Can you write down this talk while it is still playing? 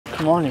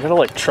Come on, you gotta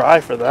like try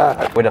for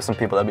that. We'd have some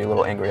people that'd be a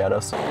little angry at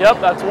us.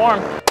 Yep, that's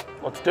warm.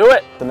 Let's do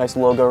it. The nice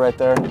logo right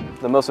there.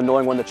 The most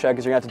annoying one to check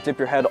is you're gonna have to dip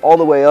your head all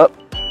the way up.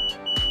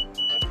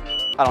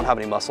 I don't have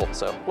any muscle,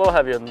 so. A little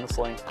heavier than the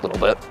Sling. A little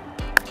bit.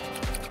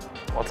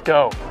 Let's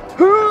go.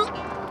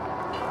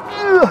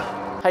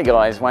 Hey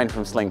guys, Wayne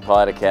from Sling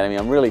Pilot Academy.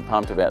 I'm really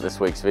pumped about this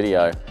week's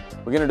video.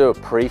 We're going to do a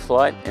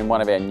pre-flight in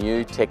one of our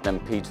new Tecnam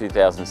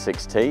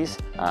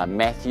P2006Ts.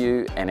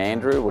 Matthew and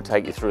Andrew will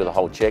take you through the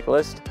whole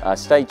checklist.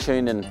 Stay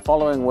tuned in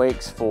following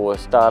weeks for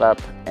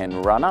startup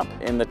and run-up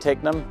in the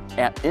Tecnam.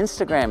 Our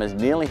Instagram has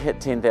nearly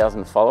hit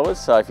 10,000 followers,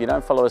 so if you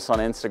don't follow us on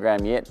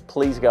Instagram yet,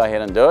 please go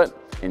ahead and do it.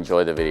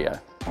 Enjoy the video.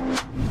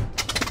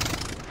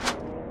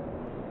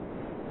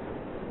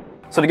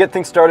 So to get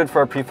things started for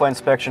our pre-flight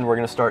inspection, we're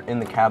going to start in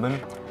the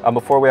cabin.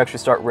 Before we actually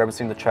start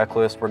referencing the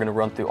checklist, we're going to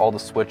run through all the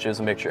switches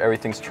and make sure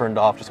everything's turned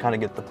off, just kind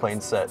of get the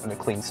plane set in a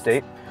clean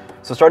state.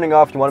 So starting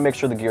off, you want to make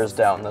sure the gear is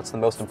down. That's the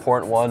most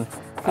important one.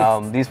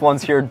 These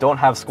ones here don't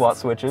have squat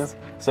switches.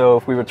 So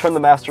if we would turn the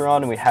master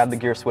on and we had the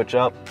gear switch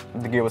up,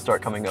 the gear would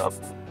start coming up.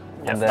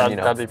 Yeah, and then,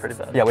 that'd be pretty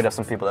bad. Yeah, we'd have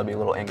some people that'd be a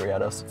little angry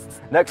at us.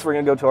 Next, we're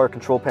gonna go to our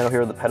control panel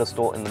here, the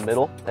pedestal in the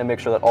middle, and make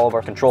sure that all of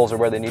our controls are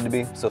where they need to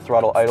be. So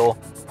throttle idle,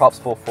 props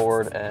full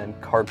forward, and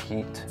carb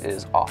heat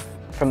is off.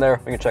 From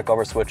there, we can check all of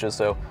our switches.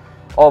 So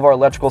all of our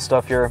electrical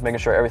stuff here, making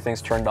sure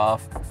everything's turned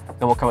off.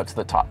 Then we'll come up to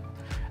the top.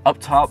 Up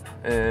top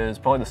is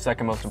probably the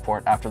second most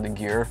important after the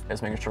gear,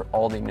 is making sure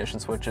all the ignition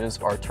switches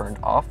are turned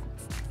off.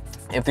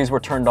 If these were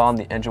turned on,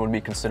 the engine would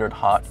be considered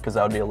hot because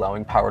that would be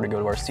allowing power to go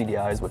to our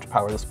CDIs, which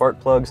power the spark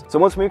plugs. So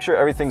once we make sure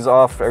everything's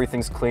off,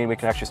 everything's clean, we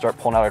can actually start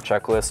pulling out our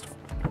checklist.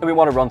 And we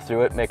want to run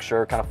through it, make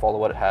sure, kind of follow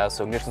what it has.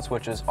 So ignition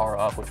switches are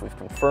off, which we've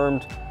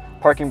confirmed.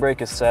 Parking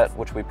brake is set,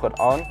 which we put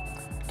on.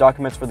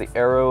 Documents for the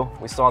aero,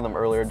 we saw them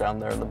earlier down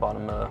there in the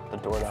bottom of the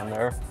door down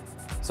there.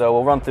 So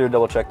we'll run through,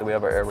 double check that we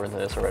have our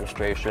airworthiness, our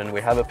registration.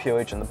 We have a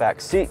POH in the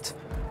back seat,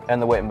 and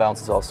the weight and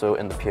balance is also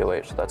in the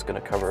POH, so that's going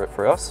to cover it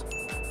for us.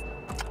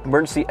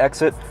 Emergency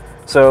exit.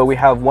 So we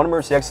have one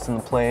emergency exit in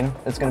the plane.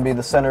 It's going to be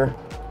the center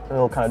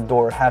little kind of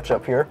door hatch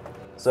up here.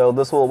 So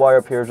this little wire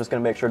up here is just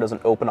going to make sure it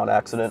doesn't open on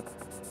accident.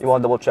 You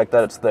want to double check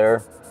that it's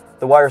there.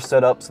 The wire's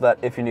set up so that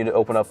if you need to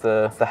open up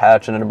the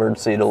hatch in an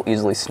emergency, it'll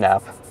easily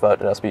snap, but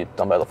it has to be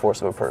done by the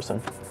force of a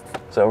person.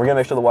 So we're going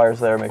to make sure the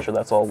wire's there, make sure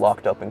that's all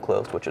locked up and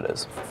closed, which it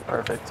is.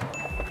 Perfect.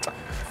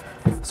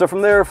 So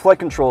from there, flight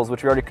controls,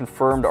 which we already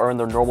confirmed are in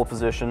their normal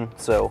position.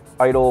 So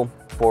idle,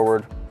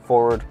 forward,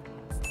 forward,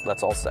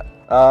 that's all set.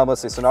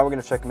 Let's see, so now we're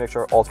going to check and make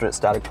sure our alternate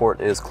static port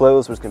is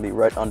closed, which is going to be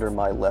right under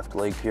my left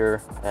leg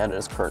here, and it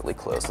is currently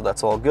closed, so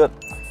that's all good.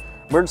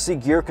 Emergency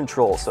gear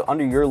control, so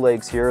under your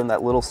legs here in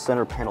that little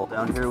center panel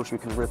down here, which we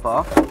can rip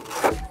off,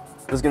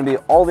 there's going to be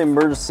all the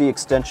emergency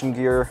extension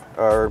gear,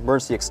 or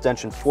emergency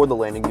extension for the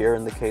landing gear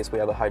in the case we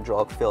have a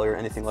hydraulic failure or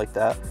anything like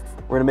that.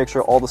 We're going to make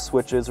sure all the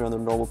switches are in their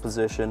normal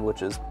position,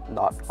 which is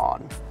not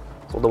on.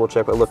 So we'll double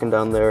check by looking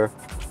down there.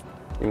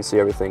 You can see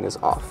everything is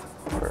off.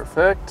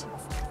 Perfect.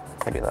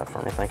 Can you do that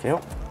for me, thank you.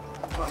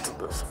 That's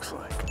what this looks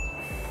like.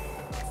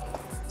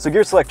 So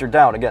gear selector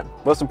down, again,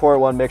 most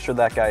important one, make sure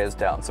that guy is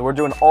down. So we're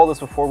doing all this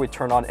before we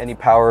turn on any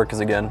power,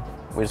 because again,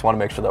 we just want to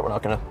make sure that we're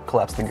not going to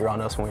collapse the gear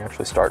on us when we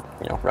actually start,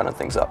 running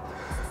things up.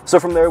 So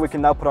from there, we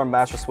can now put our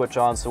master switch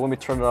on. So when we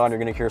turn it on, you're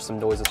going to hear some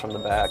noises from the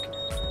back.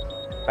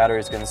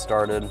 Battery's getting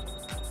started.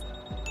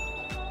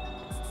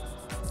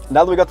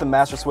 Now that we got the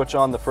master switch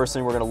on, the first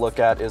thing we're going to look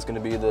at is going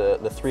to be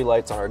the three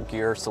lights on our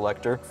gear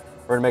selector.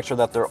 We're going to make sure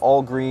that they're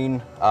all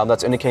green.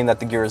 That's indicating that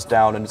the gear is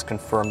down and it's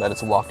confirmed that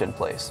it's locked in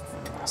place.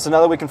 So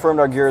now that we confirmed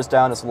our gear is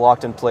down, it's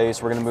locked in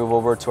place, we're going to move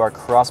over to our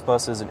cross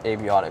buses and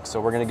avionics.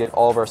 So we're going to get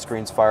all of our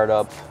screens fired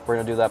up. We're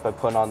going to do that by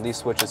putting on these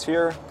switches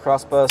here,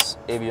 cross bus,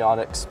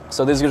 avionics.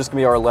 So these are just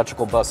going to be our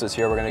electrical buses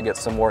here. We're going to get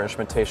some more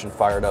instrumentation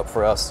fired up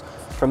for us.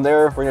 From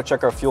there, we're going to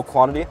check our fuel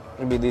quantity. It's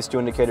going to be these two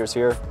indicators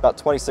here, about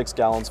 26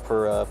 gallons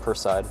per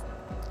side. So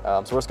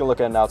we're just going to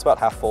look at it now. It's about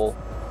half full.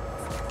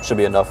 Should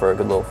be enough for a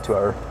good little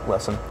 2-hour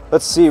lesson.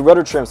 Let's see,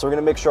 rudder trim. So we're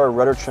gonna make sure our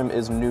rudder trim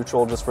is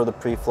neutral just for the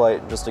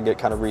pre-flight, just to get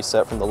kind of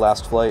reset from the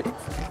last flight.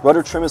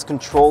 Rudder trim is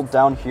controlled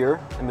down here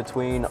in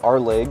between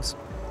our legs.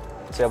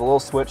 So you have a little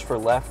switch for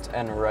left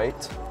and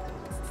right.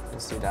 You can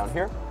see down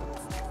here.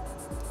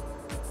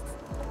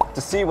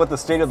 To see what the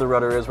state of the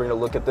rudder is, we're gonna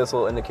look at this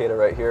little indicator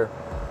right here.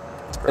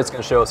 It's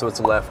gonna show us if it's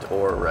left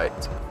or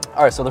right.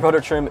 All right, so the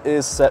rudder trim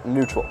is set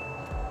neutral.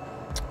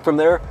 From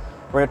there,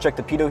 we're gonna check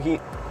the pitot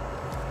heat.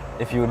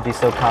 If you would be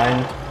so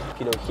kind,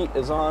 pitot heat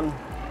is on.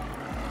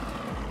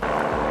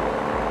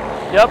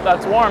 Yep,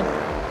 that's warm.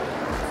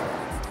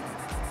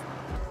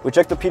 We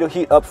checked the pitot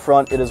heat up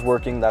front, it is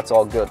working, that's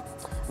all good.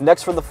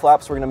 Next for the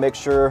flaps, we're going to make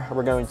sure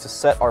we're going to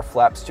set our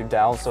flaps to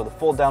down, so the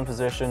full down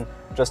position,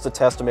 just to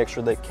test to make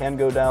sure they can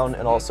go down,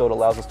 and also it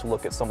allows us to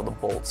look at some of the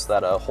bolts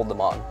that hold them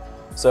on.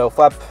 So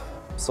flap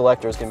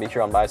selector is going to be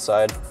here on my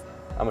side.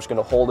 I'm just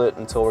gonna hold it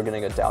until we're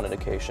getting a down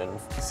indication.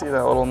 You see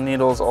that little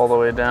needle's all the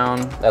way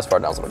down? As far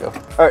down as I'm gonna go.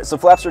 All right, so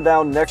flaps are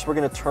down. Next, we're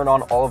gonna turn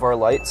on all of our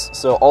lights.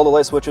 So all the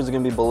light switches are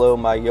gonna be below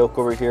my yoke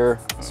over here.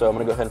 So I'm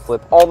gonna go ahead and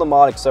flip all of them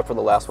on except for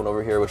the last one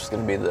over here, which is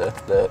gonna be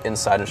the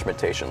inside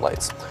instrumentation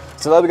lights.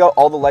 So now that we got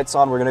all the lights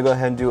on, we're gonna go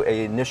ahead and do an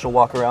initial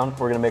walk around.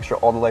 We're gonna make sure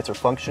all the lights are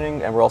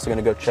functioning, and we're also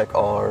gonna go check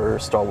our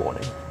stall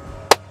warning.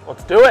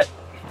 Let's do it.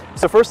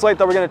 So first light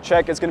that we're gonna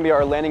check is gonna be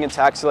our landing and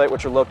taxi light,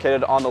 which are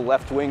located on the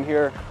left wing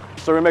here.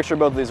 So we're gonna make sure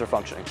both of these are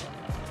functioning.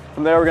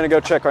 From there, we're gonna go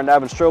check our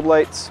nav and strobe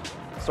lights.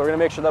 So we're gonna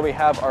make sure that we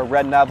have our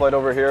red nav light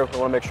over here. We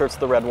wanna make sure it's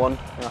the red one,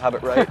 you know, have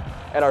it right.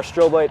 And our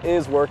strobe light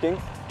is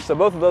working. So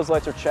both of those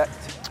lights are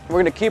checked. We're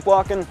gonna keep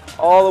walking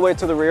all the way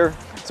to the rear.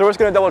 So we're just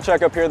gonna double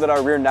check up here that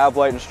our rear nav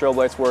light and strobe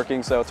light's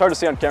working. So it's hard to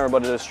see on camera,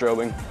 but it is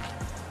strobing.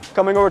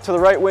 Coming over to the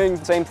right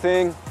wing, same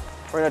thing.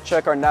 We're gonna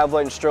check our nav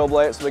light and strobe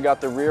light. So we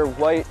got the rear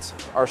white,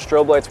 our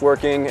strobe light's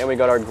working, and we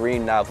got our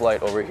green nav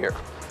light over here.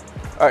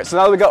 All right, so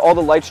now that we got all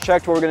the lights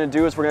checked, what we're gonna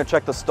do is we're gonna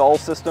check the stall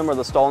system or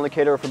the stall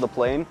indicator for the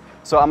plane.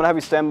 So I'm gonna have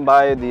you stand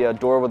by the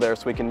door over there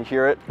so we can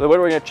hear it. The way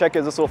we're gonna check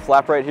is this little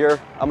flap right here.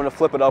 I'm gonna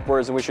flip it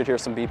upwards and we should hear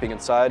some beeping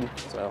inside,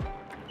 so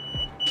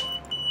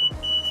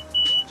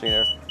you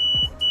hear.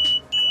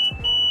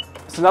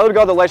 So now that we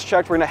got the lights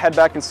checked, we're gonna head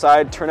back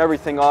inside, turn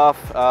everything off,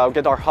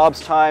 get our hobs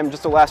time,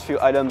 just the last few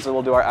items, and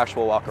we'll do our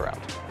actual walk around.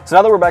 So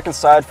now that we're back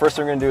inside, first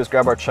thing we're gonna do is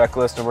grab our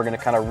checklist and we're gonna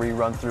kind of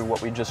rerun through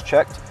what we just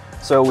checked.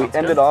 So we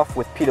ended off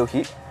with pitot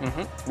heat.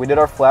 We did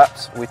our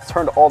flaps, we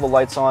turned all the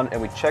lights on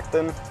and we checked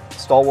them.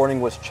 Stall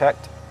warning was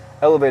checked.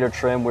 Elevator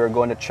trim, we're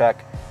going to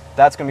check.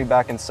 That's gonna be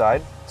back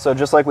inside. So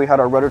just like we had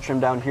our rudder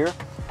trim down here,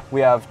 we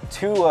have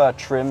two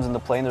trims in the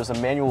plane. There's a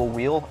manual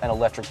wheel and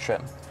electric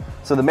trim.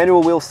 So the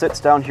manual wheel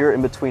sits down here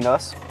in between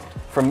us.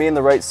 From me in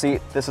the right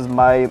seat, this is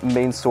my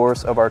main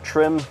source of our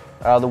trim.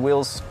 The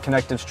wheel's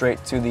connected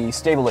straight to the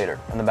stabilator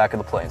in the back of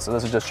the plane. So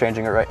this is just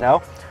changing it right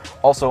now.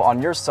 Also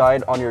on your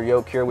side, on your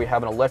yoke here, we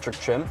have an electric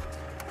trim.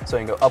 So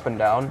you can go up and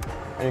down,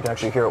 and you can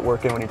actually hear it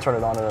working when you turn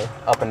it on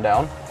up and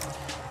down.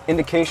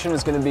 Indication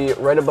is gonna be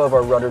right above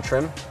our rudder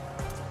trim.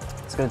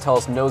 It's gonna tell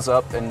us nose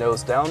up and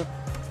nose down.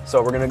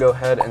 So we're gonna go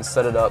ahead and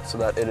set it up so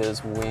that it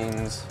is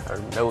wings or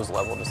nose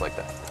level, just like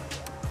that.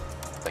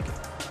 Thank you.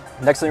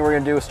 Next thing we're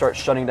gonna do is start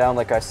shutting down,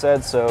 like I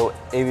said. So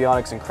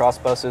avionics and cross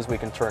buses we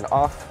can turn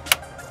off.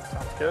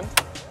 Sounds good.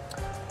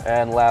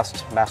 And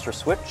last, master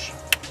switch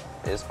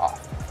is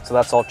off. So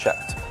that's all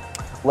checked.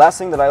 Last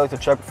thing that I like to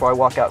check before I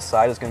walk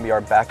outside is gonna be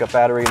our backup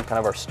battery and kind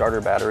of our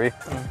starter battery,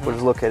 which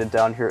is located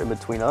down here in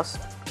between us.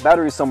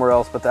 Battery's somewhere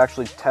else, but to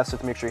actually test it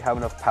to make sure you have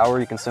enough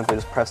power, you can simply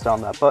just press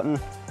down that button.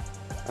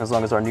 As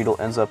long as our needle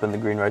ends up in the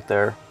green right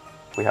there,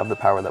 we have the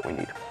power that we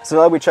need. So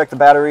now that we checked the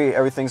battery,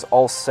 everything's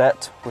all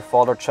set. We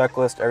followed our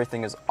checklist,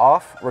 everything is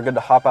off. We're good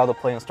to hop out of the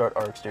plane and start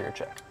our exterior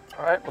check.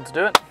 All right, let's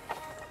do it.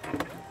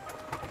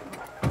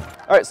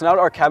 All right, so now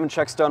that our cabin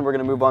check's done, we're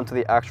gonna move on to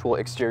the actual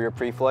exterior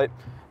pre-flight.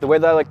 The way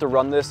that I like to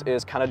run this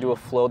is kind of do a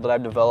flow that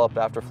I've developed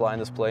after flying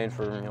this plane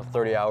for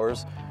 30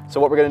 hours. So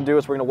what we're gonna do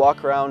is we're gonna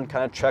walk around,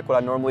 kind of check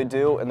what I normally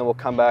do, and then we'll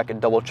come back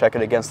and double check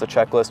it against the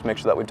checklist, make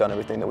sure that we've done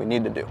everything that we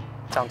need to do.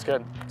 Sounds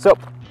good. So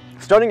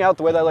starting out,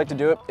 the way that I like to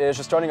do it is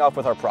just starting off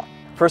with our prop.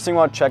 First thing we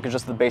want to check is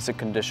just the basic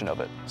condition of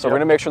it. So we're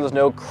gonna make sure there's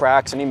no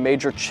cracks, any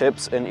major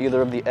chips in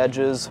either of the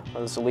edges,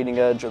 whether it's the leading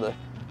edge or the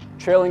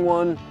trailing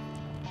one.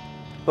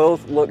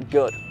 Both look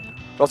good.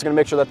 We're also gonna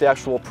make sure that the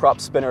actual prop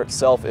spinner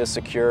itself is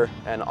secure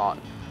and on.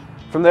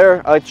 From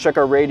there, I like to check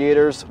our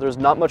radiators. There's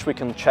not much we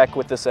can check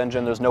with this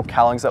engine. There's no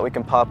cowlings that we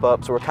can pop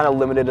up, so we're kind of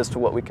limited as to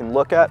what we can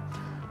look at.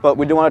 But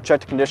we do want to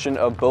check the condition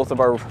of both of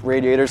our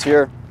radiators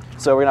here.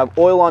 So we're gonna have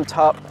oil on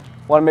top.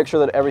 Want to make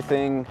sure that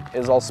everything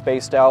is all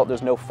spaced out.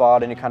 There's no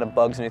FOD, any kind of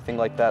bugs, anything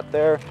like that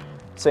there.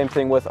 Same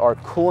thing with our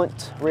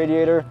coolant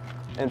radiator.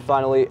 And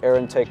finally, air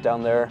intake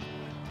down there.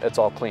 It's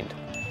all cleaned.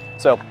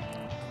 So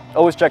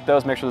always check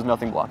those, make sure there's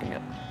nothing blocking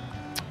it.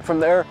 From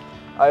there,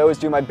 I always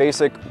do my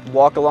basic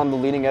walk along the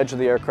leading edge of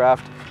the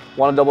aircraft.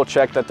 Want to double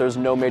check that there's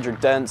no major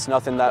dents,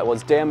 nothing that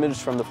was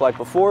damaged from the flight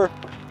before.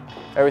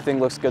 Everything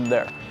looks good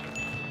there.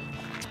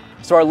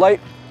 So our light,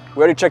 we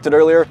already checked it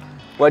earlier.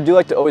 What I do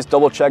like to always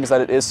double check is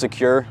that it is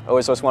secure.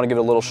 Always just want to give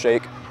it a little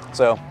shake.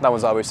 So that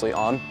one's obviously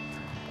on.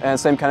 And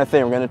same kind of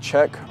thing, we're gonna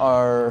check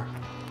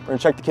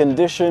the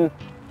condition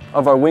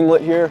of our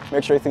winglet here.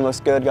 Make sure everything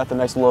looks good, got the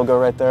nice logo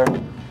right there.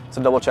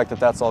 So double check that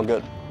that's all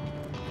good.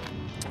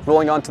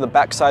 Rolling on to the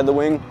back side of the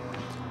wing,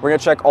 we're gonna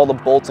check all the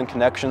bolts and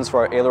connections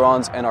for our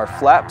ailerons and our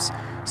flaps.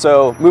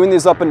 So moving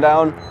these up and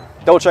down,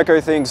 double check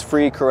everything's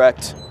free,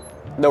 correct,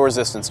 no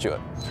resistance to it.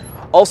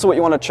 Also what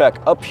you wanna check,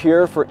 up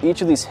here for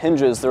each of these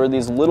hinges, there are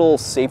these little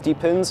safety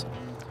pins.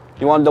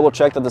 You wanna double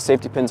check that the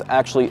safety pin's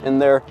actually in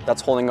there,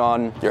 that's holding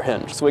on your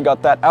hinge. So we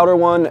got that outer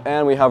one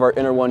and we have our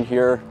inner one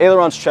here.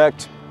 Ailerons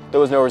checked, there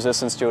was no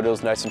resistance to it, it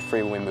was nice and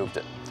free when we moved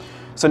it.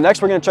 So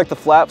next we're gonna check the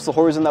flaps. The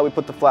whole reason that we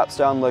put the flaps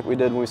down like we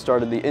did when we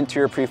started the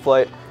interior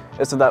pre-flight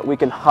is so that we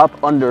can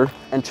hop under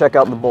and check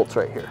out the bolts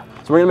right here.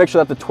 So we're gonna make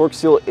sure that the torque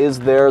seal is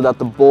there, that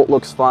the bolt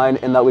looks fine,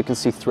 and that we can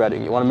see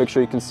threading. You wanna make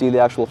sure you can see the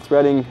actual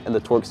threading and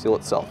the torque seal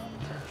itself.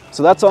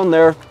 So that's on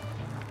there.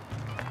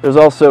 There's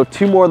also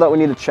 2 more that we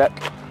need to check.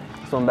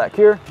 This one back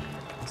here,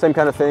 same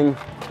kind of thing.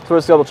 So we'll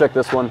just double check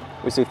this one.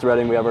 We see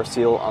threading, we have our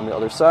seal on the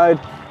other side.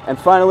 And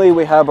finally,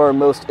 we have our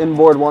most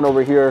inboard one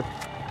over here.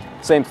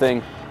 Same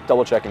thing,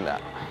 double checking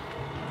that.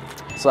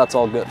 So that's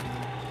all good.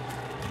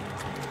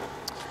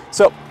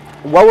 So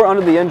while we're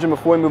under the engine,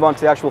 before we move on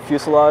to the actual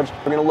fuselage,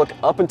 we're gonna look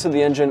up into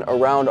the engine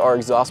around our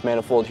exhaust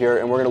manifold here,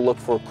 and we're gonna look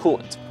for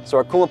coolant. So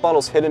our coolant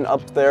bottle's hidden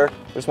up there.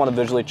 We just wanna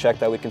visually check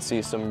that we can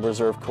see some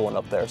reserve coolant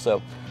up there.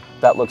 So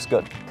that looks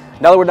good.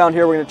 Now that we're down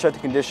here, we're gonna check the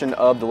condition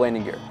of the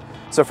landing gear.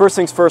 So first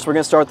things first, we're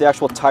gonna start with the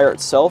actual tire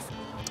itself.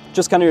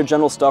 Just kind of your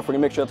general stuff. We're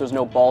gonna make sure that there's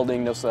no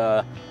balding, no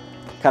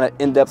kind of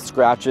in-depth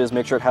scratches,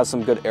 make sure it has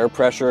some good air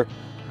pressure.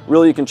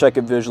 Really, you can check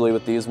it visually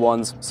with these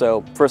ones.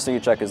 So first thing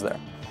you check is there.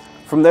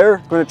 From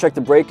there, we're gonna check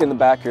the brake in the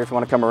back here. If you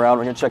wanna come around,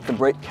 we're gonna check the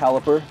brake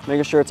caliper,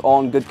 making sure it's all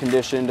in good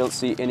condition. Don't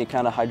see any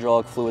kind of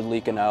hydraulic fluid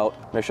leaking out.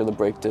 Make sure the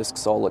brake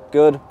discs all look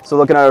good. So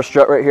looking at our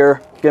strut right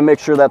here, gonna make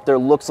sure that there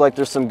looks like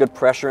there's some good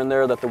pressure in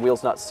there, that the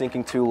wheel's not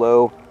sinking too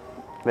low.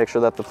 Make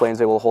sure that the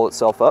plane's able to hold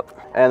itself up.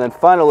 And then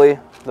finally,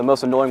 the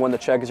most annoying one to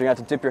check is you're gonna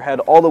have to dip your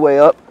head all the way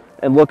up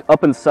and look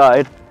up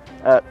inside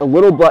at a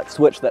little black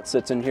switch that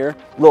sits in here,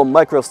 a little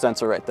micro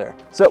sensor right there.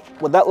 So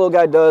what that little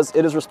guy does,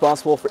 it is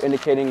responsible for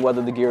indicating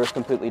whether the gear is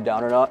completely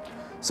down or not.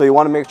 So you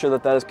want to make sure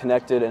that that is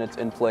connected and it's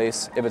in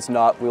place. If it's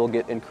not, we'll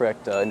get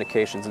incorrect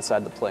indications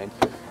inside the plane.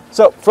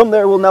 So from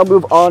there, we'll now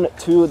move on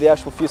to the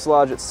actual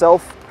fuselage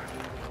itself.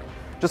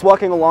 Just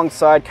walking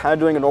alongside, kind of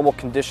doing a normal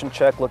condition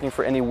check, looking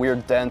for any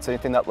weird dents,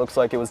 anything that looks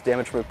like it was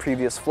damaged from a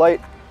previous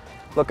flight.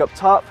 Look up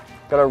top,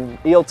 got our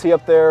ELT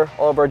up there,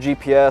 all of our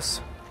GPS,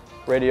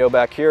 radio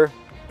back here.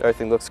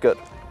 Everything looks good.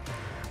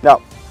 Now,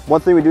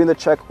 one thing we do in the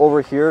check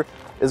over here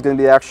is going to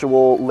be the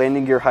actual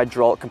landing gear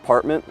hydraulic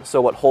compartment.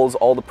 So what holds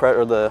all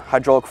the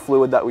hydraulic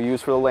fluid that we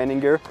use for the landing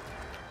gear.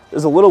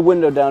 There's a little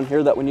window down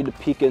here that we need to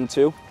peek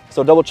into.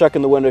 So double check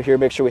in the window here,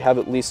 make sure we have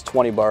at least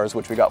 20 bars,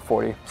 which we got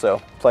 40,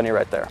 so plenty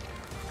right there.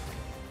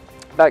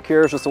 Back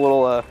here is just a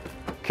little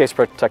case to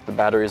protect the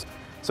batteries.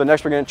 So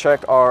next we're going to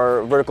check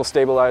our vertical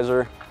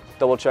stabilizer.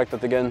 Double check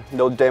that, again,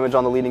 no damage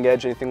on the leading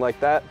edge, anything like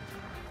that.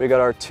 We got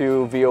our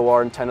 2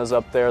 VOR antennas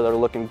up there that are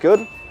looking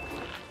good.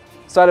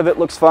 Side of it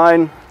looks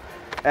fine.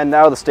 And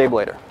now the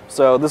stabilator.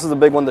 So this is a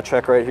big one to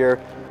check right here.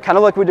 Kind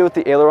of like we do with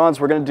the ailerons,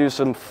 we're gonna do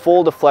some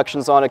full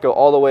deflections on it, go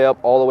all the way up,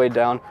 all the way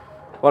down.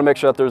 Want to make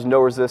sure that there's no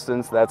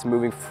resistance, that's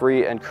moving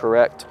free and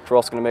correct. We're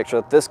also gonna make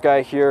sure that this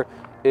guy here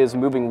is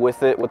moving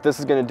with it. What this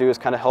is gonna do is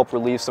kind of help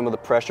relieve some of the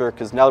pressure,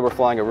 because now that we're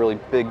flying a really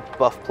big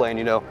buff plane,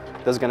 you know,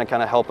 this is gonna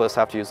kind of help us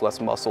have to use less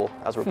muscle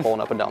as we're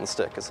pulling up and down the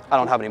stick, because I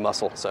don't have any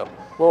muscle, so.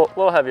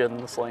 We'll heavier than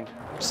the Sling.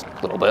 Just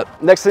a little bit.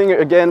 Next thing,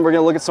 again, we're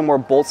gonna look at some more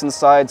bolts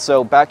inside.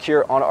 So back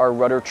here on our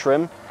rudder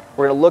trim,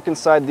 we're gonna look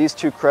inside these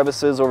 2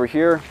 crevices over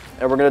here,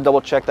 and we're gonna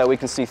double check that we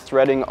can see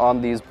threading on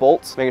these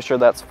bolts, making sure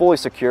that's fully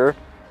secure.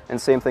 And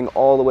same thing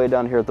all the way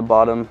down here at the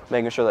bottom,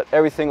 making sure that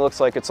everything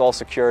looks like it's all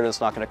secured and it's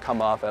not gonna come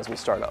off as we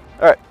start up.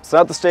 All right, so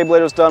now that the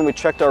stabilator's done, we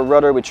checked our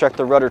rudder, we checked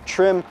the rudder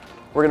trim.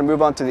 We're gonna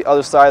move on to the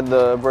other side,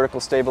 the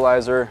vertical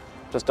stabilizer.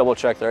 Just double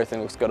check that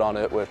everything looks good on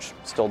it, which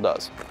still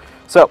does.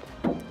 So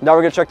now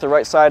we're gonna check the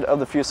right side of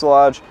the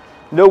fuselage.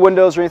 No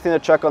windows or anything to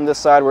check on this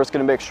side. We're just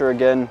gonna make sure,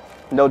 again,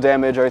 no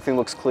damage, everything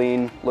looks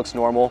clean, looks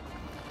normal.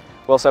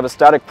 We also have a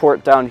static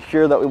port down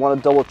here that we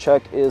wanna double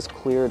check is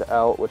cleared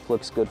out, which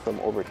looks good from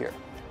over here.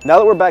 Now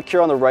that we're back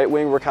here on the right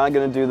wing, we're kind of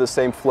going to do the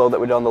same flow that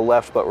we did on the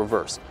left, but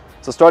reversed.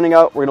 So starting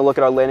out, we're going to look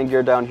at our landing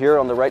gear down here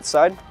on the right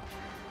side.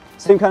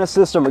 Same kind of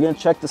system. We're going to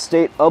check the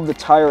state of the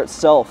tire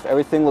itself.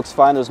 Everything looks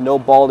fine. There's no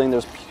balding.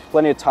 There's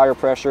plenty of tire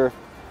pressure.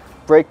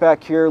 Brake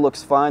back here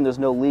looks fine. There's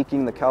no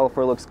leaking. The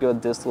caliper looks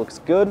good. Disc looks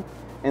good.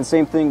 And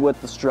same thing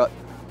with the strut.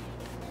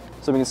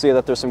 So we can see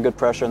that there's some good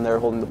pressure in there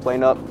holding the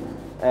plane up.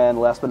 And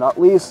last but not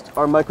least,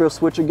 our micro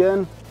switch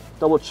again.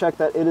 Double check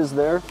that it is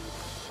there.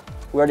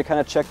 We already kind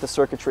of checked the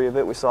circuitry of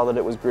it. We saw that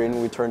it was green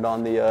when we turned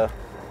on the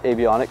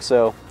avionics,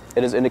 so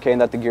it is indicating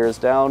that the gear is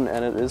down,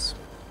 and it is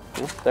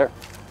there.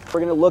 We're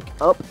gonna look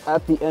up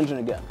at the engine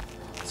again.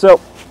 So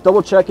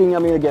double checking, I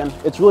mean, again,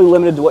 it's really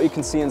limited to what you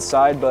can see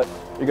inside, but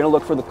you're gonna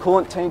look for the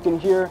coolant tank in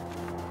here.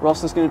 We're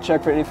also just gonna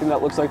check for anything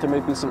that looks like there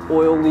might be some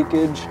oil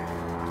leakage.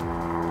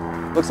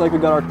 Looks like we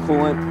got our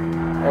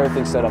coolant,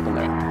 everything set up in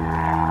there.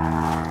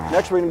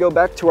 Next, we're gonna go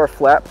back to our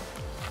flap.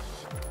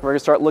 We're gonna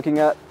start looking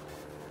at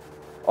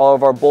all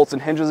of our bolts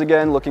and hinges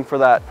again, looking for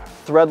that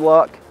thread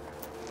lock.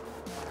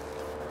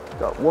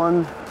 Got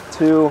 1,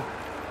 2,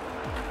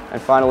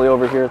 and finally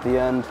over here at the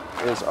end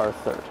is our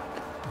 3rd.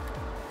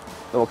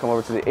 Then we'll come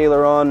over to the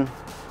aileron.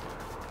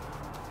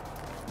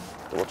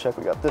 We'll check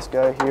we got this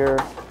guy here.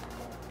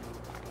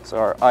 So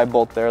our eye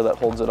bolt there that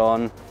holds it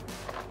on.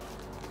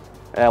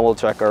 And we'll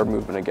check our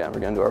movement again. We're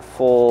gonna do our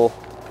full,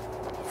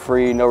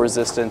 free, no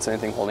resistance,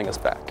 anything holding us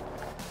back.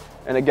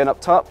 And again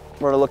up top,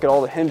 we're gonna look at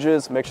all the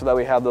hinges, make sure that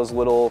we have those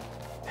little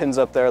pins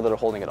up there that are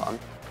holding it on.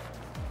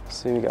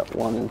 See, we got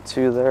 1 and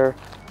 2 there.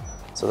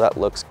 So that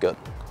looks good.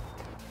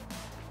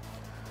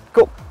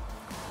 Cool.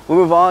 We'll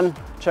move on,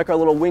 check our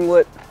little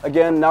winglet.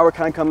 Again, now we're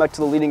kind of coming back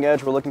to the leading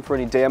edge. We're looking for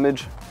any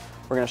damage.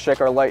 We're going to shake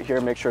our light here,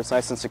 make sure it's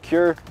nice and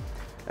secure,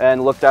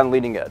 and look down the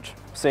leading edge.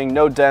 Seeing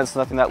no dents,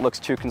 nothing that looks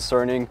too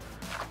concerning.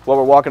 While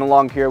we're walking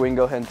along here, we can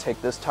go ahead and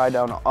take this tie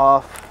down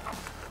off.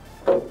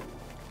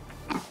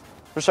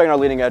 We're checking our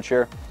leading edge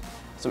here.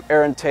 Some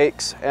air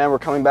intakes, and we're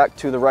coming back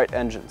to the right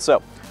engine.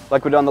 So,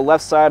 like we did on the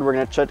left side, we're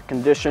going to check the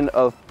condition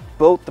of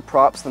both the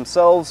props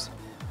themselves.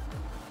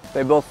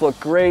 They both look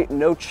great,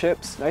 no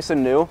chips, nice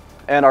and new.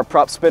 And our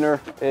prop spinner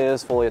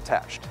is fully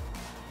attached.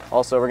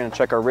 Also, we're going to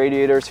check our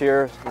radiators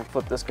here. I'm going to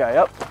flip this guy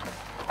up.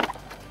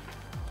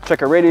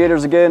 Check our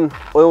radiators again.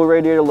 Oil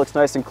radiator looks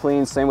nice and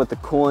clean. Same with the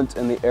coolant,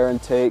 and the air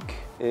intake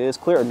is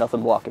clear,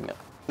 nothing blocking it.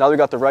 Now that we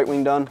got the right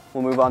wing done,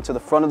 we'll move on to the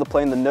front of the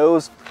plane, the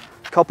nose.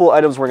 A couple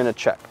items we're going to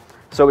check.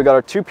 So we got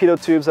our two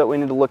pitot tubes that we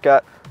need to look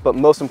at, but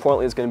most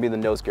importantly is going to be the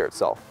nose gear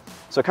itself.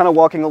 So kind of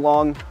walking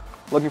along,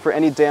 looking for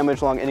any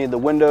damage along any of the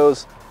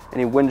windows,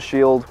 any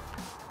windshield,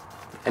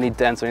 any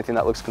dents, anything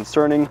that looks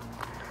concerning.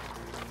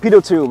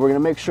 Pitot tube, we're going to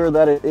make sure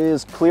that it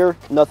is clear,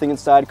 nothing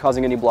inside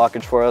causing any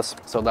blockage for us,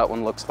 so that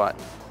one looks fine.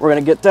 We're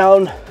going to get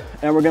down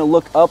and we're going to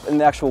look up in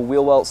the actual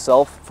wheel well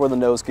itself for the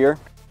nose gear.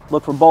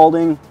 Look for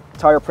balding,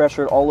 tire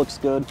pressure, it all looks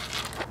good.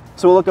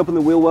 So we'll look up in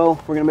the wheel well,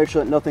 we're going to make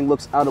sure that nothing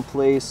looks out of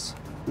place,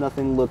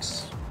 nothing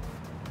looks,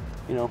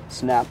 you know,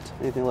 snapped,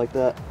 anything like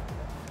that,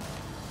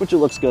 which it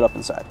looks good up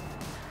inside.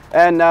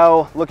 And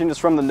now looking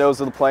just from the nose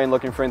of the plane,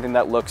 looking for anything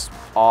that looks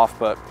off,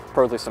 but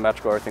perfectly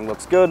symmetrical, everything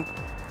looks good.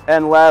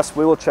 And last,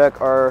 we will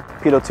check our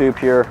pitot tube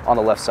here on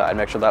the left side,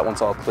 make sure that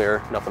one's all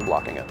clear, nothing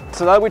blocking it.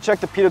 So now that we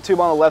checked the pitot tube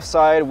on the left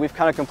side, we've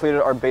kind of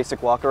completed our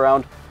basic walk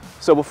around.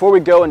 So before we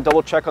go and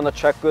double check on the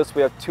checklist,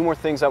 we have two more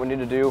things that we need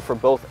to do for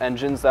both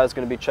engines. That is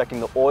going to be checking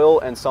the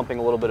oil and sumping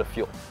a little bit of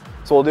fuel.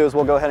 So what we'll do is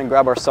we'll go ahead and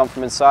grab our sump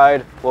from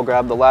inside, we'll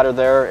grab the ladder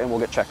there, and we'll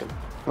get checking.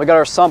 We got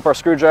our sump, our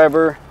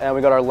screwdriver, and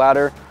we got our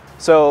ladder.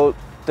 So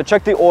to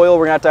check the oil,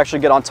 we're going to have to actually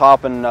get on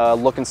top and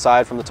look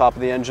inside from the top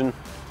of the engine.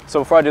 So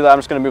before I do that, I'm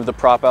just going to move the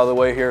prop out of the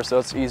way here so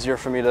it's easier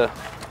for me to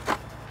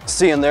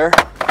see in there.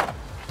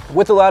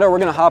 With the ladder, we're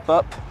going to hop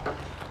up.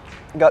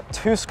 We've got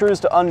two screws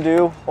to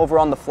undo over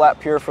on the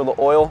flap here for the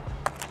oil.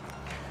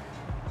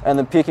 And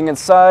then peeking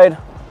inside,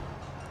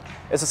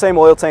 it's the same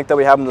oil tank that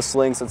we have in the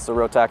Sling since it's the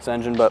Rotax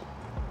engine, but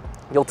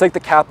you'll take the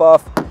cap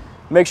off.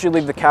 Make sure you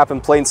leave the cap in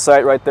plain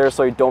sight right there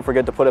so you don't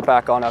forget to put it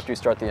back on after you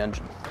start the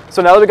engine.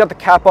 So now that we got the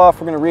cap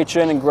off, we're going to reach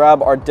in and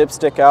grab our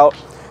dipstick out.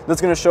 This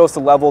is going to show us the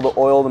level of the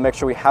oil to make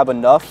sure we have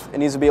enough. It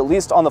needs to be at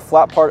least on the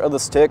flat part of the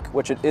stick,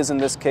 which it is in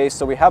this case,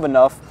 so we have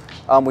enough.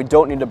 We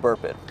don't need to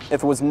burp it.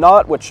 If it was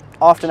not, which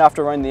often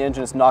after running the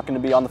engine it's not going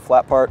to be on the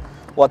flat part,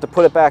 we'll have to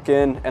put it back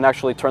in and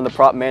actually turn the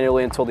prop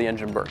manually until the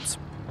engine burps.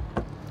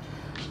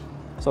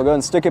 So I'll go ahead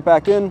and stick it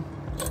back in,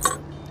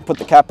 put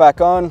the cap back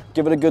on,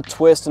 give it a good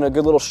twist and a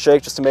good little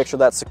shake just to make sure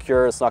that's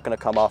secure. It's not going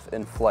to come off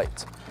in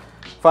flight.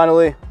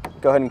 Finally,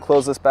 go ahead and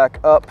close this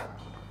back up.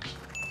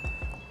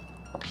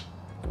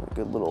 A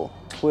good little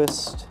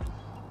twist.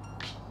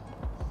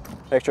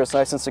 Make sure it's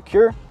nice and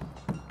secure.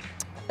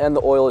 And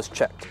the oil is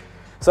checked.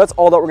 So that's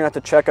all that we're going to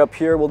have to check up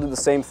here. We'll do the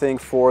same thing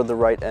for the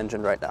right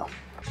engine right now.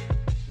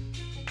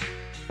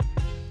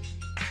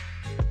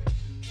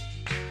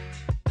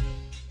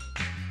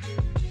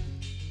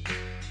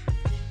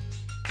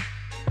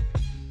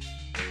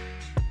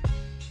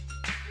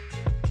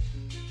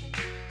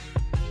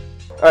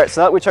 All right,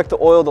 so now that we checked the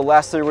oil, the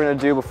last thing we're going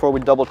to do before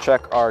we double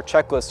check our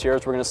checklist here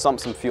is we're going to sump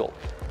some fuel.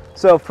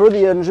 So for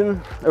the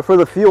engine, or for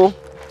the fuel,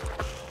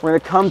 we're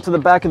going to come to the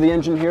back of the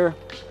engine here.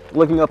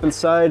 Looking up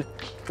inside,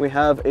 we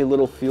have a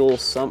little fuel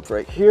sump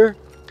right here,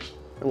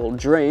 a little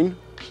drain.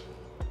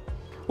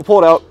 We'll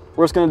pull it out.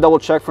 We're just going to double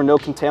check for no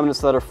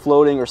contaminants that are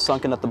floating or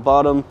sunken at the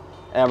bottom,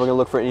 and we're going to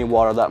look for any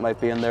water that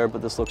might be in there,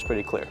 but this looks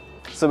pretty clear.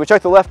 So we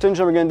checked the left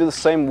engine, we're going to do the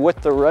same with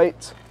the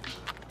right.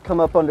 Come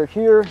up under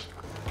here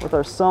with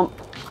our sump.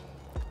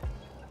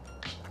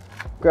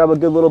 Grab a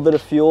good little bit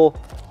of fuel,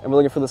 and we're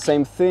looking for the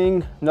same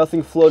thing.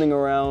 Nothing floating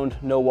around,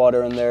 no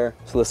water in there,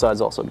 so this side's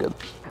also good.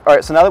 All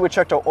right, so now that we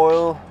checked our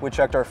oil, we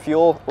checked our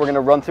fuel, we're gonna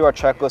run through our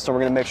checklist and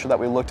we're gonna make sure that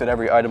we looked at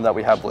every item that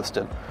we have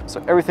listed.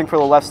 So everything for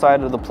the left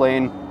side of the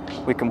plane,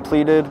 we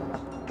completed.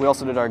 We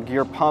also did our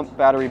gear pump,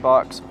 battery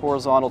box,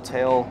 horizontal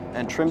tail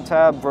and trim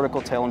tab,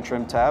 vertical tail and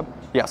trim tab.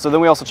 Yeah, so then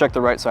we also checked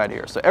the right side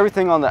here. So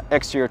everything on the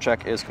exterior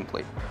check is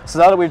complete. So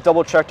now that we've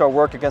double checked our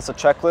work against the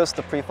checklist,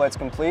 the pre-flight's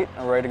complete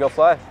and we're ready to go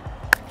fly.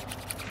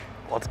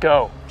 Let's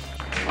go.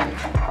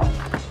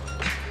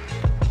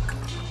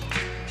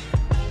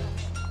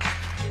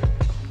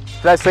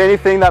 Did I say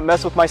anything that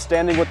messed with my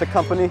standing with the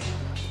company?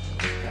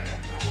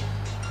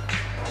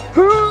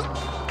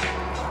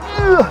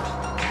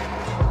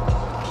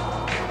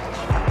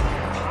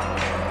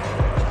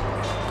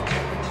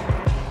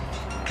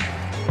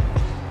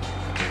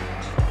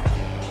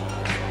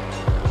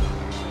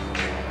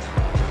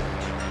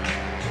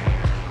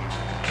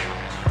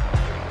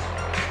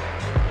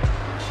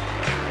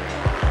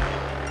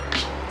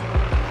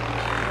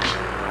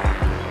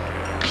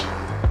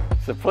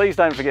 So please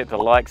don't forget to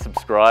like,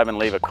 subscribe and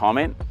leave a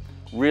comment.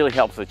 Really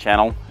helps the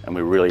channel and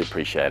we really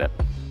appreciate it.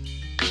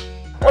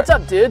 What's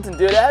up, dudes and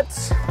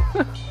dudettes?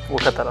 We'll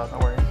cut that out,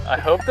 don't worry. I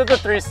hope that the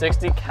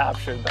 360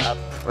 captured that.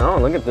 Oh,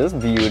 look at this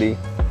beauty.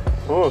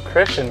 Ooh,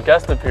 Christian,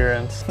 guest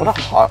appearance. What a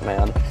hot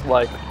man.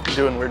 Like,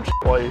 doing weird shit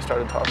while you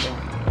started talking.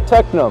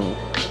 Tecnam.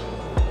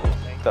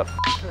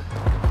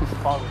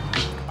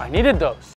 I needed those.